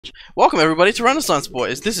Welcome everybody to Renaissance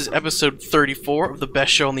Boys. This is episode 34 of the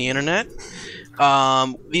best show on the internet.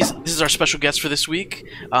 This is our special guest for this week.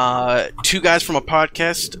 Two guys from a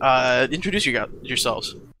podcast. Introduce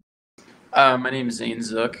yourselves. My name is Zane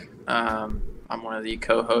Zook. I'm one of the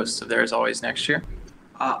co-hosts of There's Always Next Year.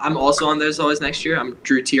 I'm also on There's Always Next Year. I'm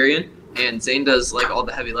Drew Tyrion, and Zane does like all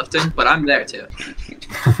the heavy lifting, but I'm there too.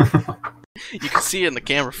 You can see it in the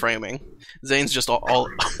camera framing. Zane's just all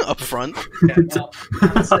up front.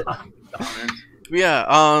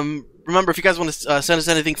 Yeah, remember, if you guys want to send us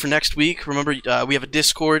anything for next week, remember we have a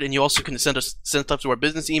Discord, and you also can send stuff to our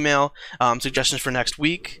business email, suggestions for next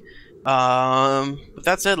week. With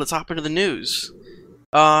that said, let's hop into the news.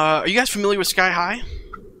 Are you guys familiar with Sky High?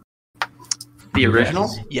 The original?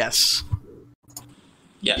 Yes.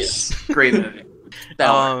 Yes. Great movie.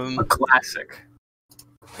 A classic.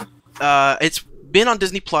 It's been on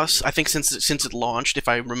Disney Plus, I think, since it launched, if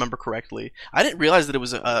I remember correctly. I didn't realize that it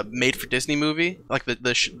was a made-for-Disney movie, like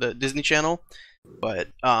the Disney Channel, but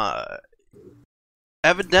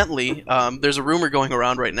evidently, there's a rumor going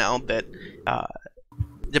around right now that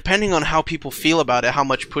depending on how people feel about it, how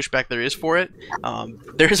much pushback there is for it,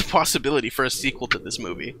 there is a possibility for a sequel to this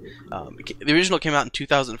movie. The original came out in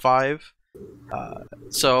 2005,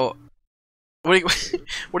 so what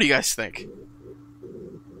do you guys think?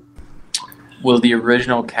 Will the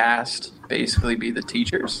original cast basically be the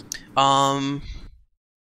teachers?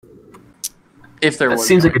 If there was,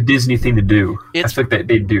 seems like a Disney thing to do. I think that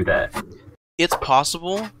they'd do that. It's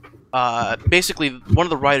possible. Basically, one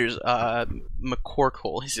of the writers,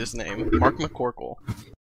 McCorkle is his name, Mark McCorkle.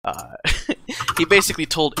 He basically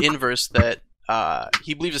told Inverse that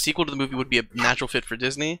he believes a sequel to the movie would be a natural fit for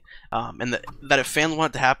Disney, and that if fans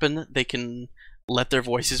want it to happen, they can let their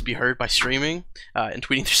voices be heard by streaming and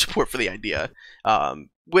tweeting their support for the idea.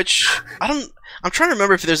 Which I'm trying to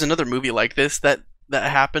remember if there's another movie like this that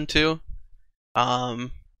happened to. No,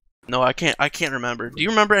 I can't remember. Do you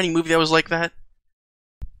remember any movie that was like that?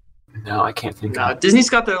 No, I can't think of it. Disney's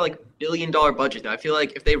got their like $1 billion budget. I feel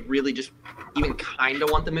like if they really just even kind of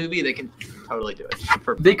want the movie, they can totally do it.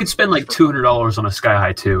 They could spend like $200 on a Sky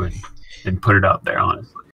High 2 and put it out there,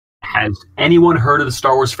 honestly. Has anyone heard of the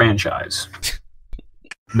Star Wars franchise?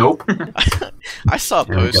 Nope. I saw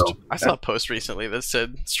a post recently that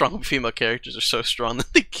said strong female characters are so strong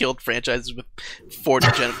that they killed franchises with 40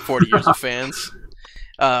 years of fans.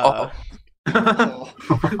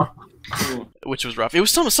 Which was rough. It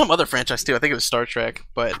was some other franchise too. I think it was Star Trek,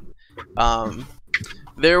 but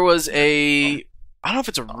there was I don't know if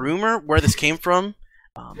it's a rumor where this came from.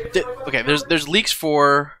 Okay, there's leaks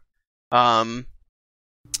for The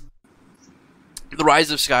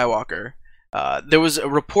Rise of Skywalker. There was a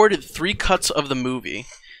reported 3 cuts of the movie.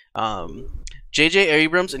 J.J.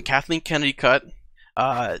 Abrams and Kathleen Kennedy cut.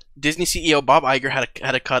 Disney CEO Bob Iger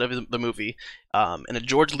had a cut of the movie, and a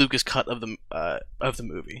George Lucas cut of the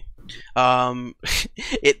movie.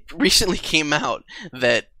 It recently came out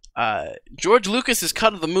that George Lucas's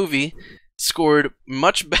cut of the movie scored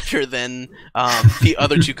much better than the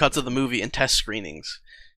other 2 cuts of the movie in test screenings.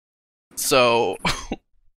 So,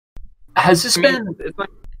 has this been? It's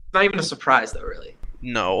not even a surprise though, really.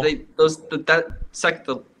 No.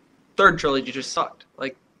 The third trilogy just sucked.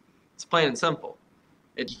 Like, it's plain and simple.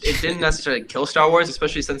 It didn't necessarily kill Star Wars,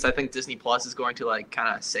 especially since I think Disney Plus is going to like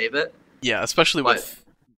kind of save it. Yeah, especially with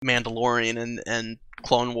Mandalorian and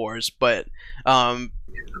Clone Wars. But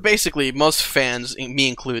basically, most fans, me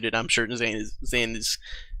included, I'm sure Zane is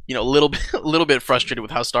a little bit frustrated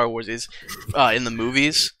with how Star Wars is in the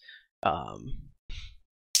movies.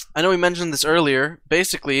 I know we mentioned this earlier.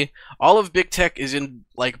 Basically, all of big tech is in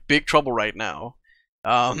like big trouble right now.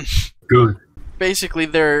 Good. Basically,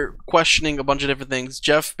 they're questioning a bunch of different things.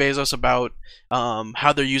 Jeff Bezos about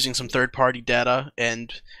how they're using some third-party data,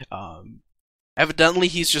 and evidently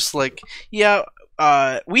he's just like, yeah,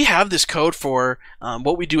 we have this code for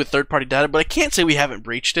what we do with third-party data, but I can't say we haven't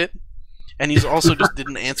breached it. And he's also just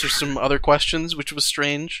didn't answer some other questions, which was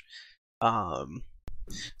strange.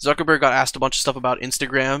 Zuckerberg got asked a bunch of stuff about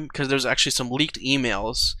Instagram because there's actually some leaked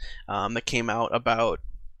emails that came out about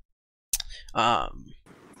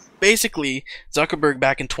basically Zuckerberg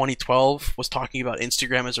back in 2012 was talking about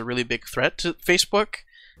Instagram as a really big threat to Facebook,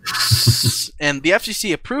 and the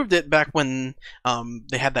FCC approved it back when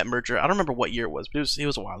they had that merger. I don't remember what year it was, but it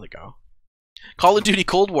was a while ago. Call of Duty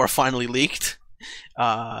Cold War finally leaked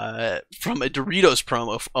from a Doritos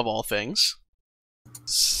promo of all things.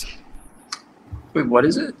 Wait, what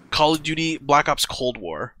is it? Call of Duty Black Ops Cold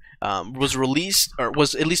War was released, or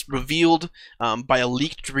was at least revealed by a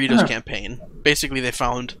leaked Doritos campaign. Basically, they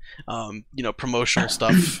found promotional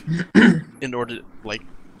stuff in order to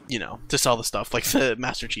to sell the stuff like the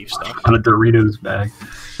Master Chief stuff. On a Doritos bag.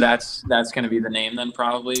 That's going to be the name then,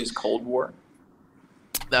 probably, is Cold War.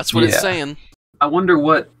 That's what it's saying. I wonder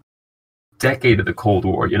what decade of the Cold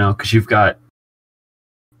War, because you've got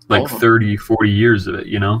like 30, 40 years of it,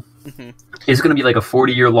 Mm-hmm. Is it going to be like a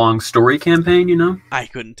 40-year-long story campaign, I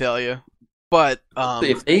couldn't tell you. But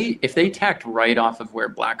if they tacked right off of where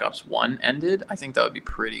Black Ops 1 ended, I think that would be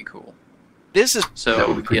pretty cool. This is That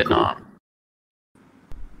would be pretty Vietnam.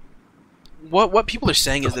 What people are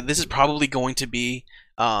saying is that this is probably going to be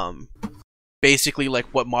basically like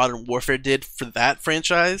what Modern Warfare did for that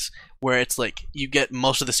franchise, where it's like you get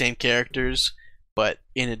most of the same characters but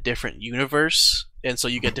in a different universe, and so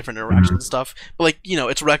you get different interactions and stuff. But like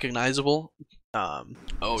it's recognizable.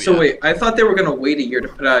 So wait, I thought they were gonna wait a year to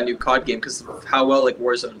put out a new COD game because of how well like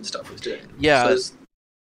Warzone and stuff was doing. Yeah, So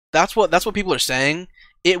that's what people are saying.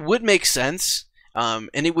 It would make sense, and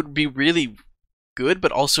it would be really good,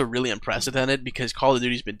 but also really unprecedented because Call of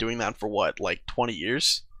Duty's been doing that for what, like 20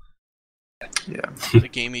 years? Yeah, a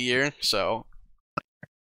game a year. So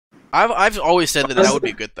I've always said that would be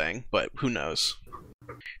a good thing, but who knows?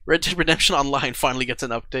 Red Dead Redemption Online finally gets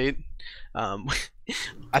an update.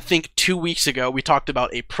 I think 2 weeks ago we talked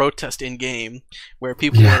about a protest in game where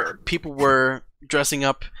people were dressing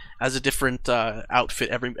up as a different outfit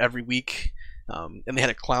every week, and they had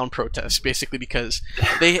a clown protest basically because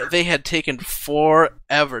they had taken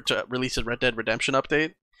forever to release a Red Dead Redemption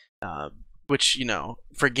update, which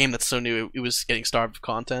for a game that's so new it was getting starved of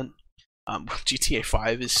content. GTA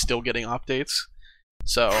 5 is still getting updates.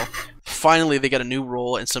 So finally they got a new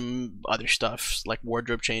role and some other stuff like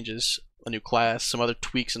wardrobe changes, a new class, some other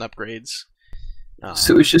tweaks and upgrades.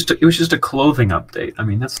 So it was just a clothing update. I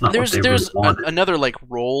mean, that's not what they really wanted. Another like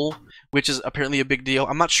role, which is apparently a big deal.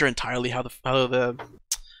 I'm not sure entirely how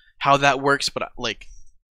that works, but like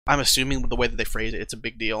I'm assuming with the way that they phrase it, it's a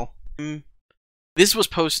big deal. This was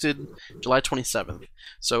posted July 27th.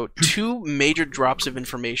 So 2 major drops of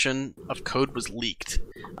information of code was leaked.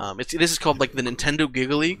 This is called like the Nintendo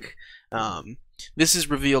Giga Leak. This has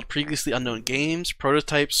revealed previously unknown games,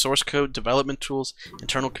 prototypes, source code, development tools,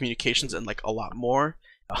 internal communications, and like a lot more.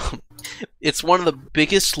 It's one of the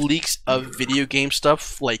biggest leaks of video game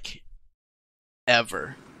stuff like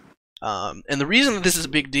ever. And the reason that this is a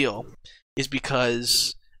big deal is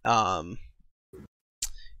because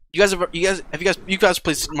you guys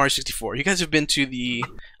played Mario 64. You guys have been to the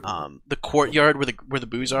courtyard where the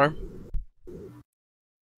booze are.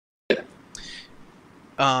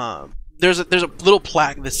 There's a little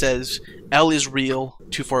plaque that says L is real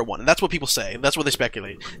 241, and that's what people say. That's what they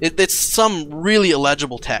speculate. It's some really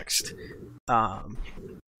illegible text.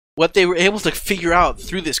 What they were able to figure out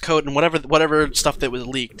through this code and whatever stuff that was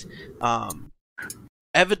leaked,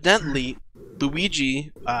 evidently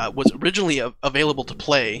Luigi was originally available to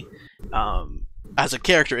play as a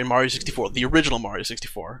character in Mario 64, the original Mario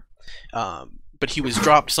 64. But he was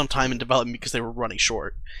dropped sometime in development because they were running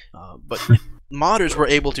short. But modders were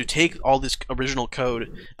able to take all this original code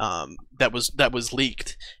that was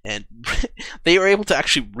leaked, and they were able to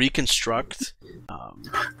actually reconstruct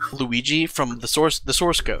Luigi from the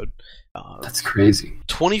source code. That's crazy.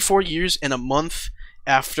 24 years and a month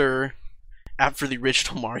after the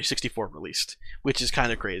original Mario 64 released, which is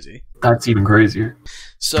kind of crazy. That's even crazier.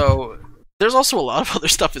 So there's also a lot of other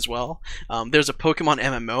stuff as well. There's a Pokemon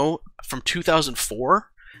MMO from 2004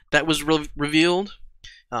 that was revealed.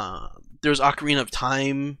 There's Ocarina of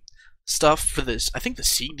Time stuff for this, I think the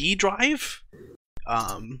CD drive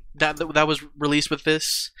that was released with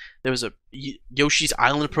this. There was a Yoshi's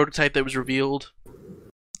Island prototype that was revealed.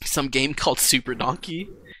 Some game called Super Donkey.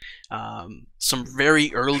 Some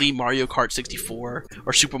very early Mario Kart 64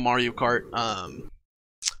 or Super Mario Kart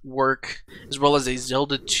work, as well as a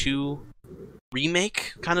Zelda 2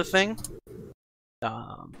 remake kind of thing.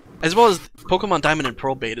 As well as Pokemon Diamond and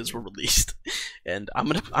Pearl betas were released, and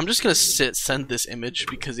I'm just gonna send this image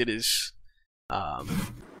because it is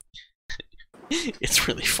it's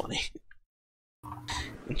really funny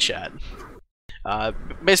in chat.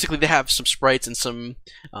 Basically, they have some sprites and some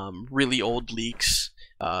really old leaks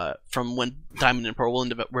from when Diamond and Pearl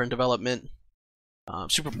were in development.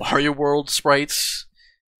 Super Mario World sprites.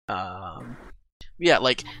 Yeah,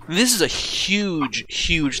 like, this is a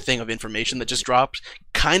huge thing of information that just dropped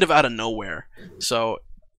kind of out of nowhere. So,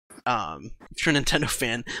 if you're a Nintendo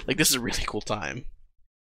fan, like, this is a really cool time.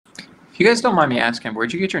 If you guys don't mind me asking,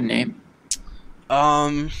 where'd you get your name?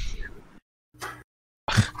 I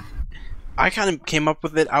kind of came up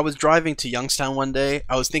with it. I was driving to Youngstown one day.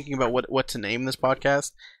 I was thinking about what to name this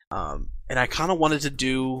podcast. And I kind of wanted to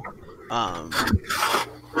do...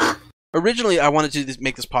 originally, I wanted to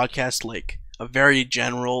make this podcast, like, a very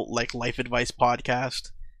general like life advice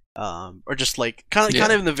podcast, or just like kind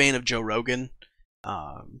of in the vein of Joe Rogan,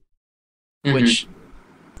 which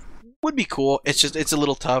would be cool. It's just it's a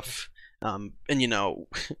little tough, and you know,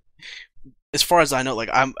 as far as I know, like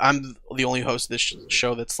I'm the only host of this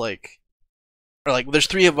show that's like, or like there's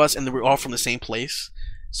 3 of us and we're all from the same place.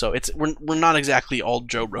 So it's we're not exactly all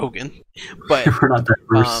Joe Rogan, but We're not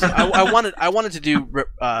diverse. I wanted to do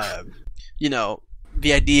you know,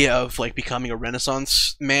 the idea of like becoming a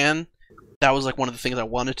Renaissance man. That was like one of the things I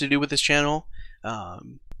wanted to do with this channel,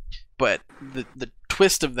 but the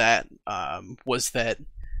twist of that was that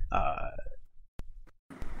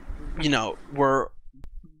you know, we're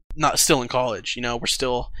not still in college. You know, we're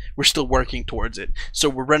still working towards it. So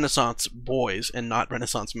we're Renaissance boys and not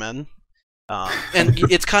Renaissance men. And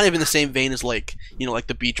it's kind of in the same vein as like, you know, like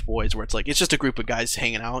the Beach Boys, where it's like it's just a group of guys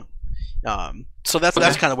hanging out. So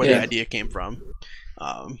that's kind of where the idea came from.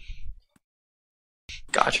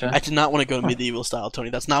 Gotcha. I did not want to go to medieval style, Tony.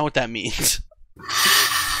 That's not what that means.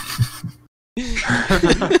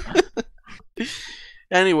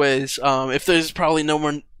 Anyways, if there's probably no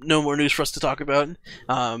more news for us to talk about,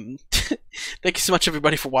 thank you so much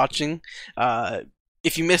everybody for watching.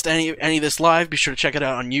 If you missed any of this live, be sure to check it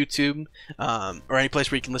out on YouTube, or any place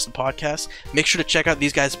where you can listen to podcasts. Make sure to check out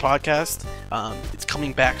these guys' podcast. It's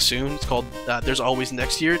coming back soon. It's called There's Always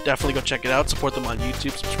Next Year. Definitely go check it out. Support them on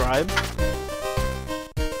YouTube. Subscribe.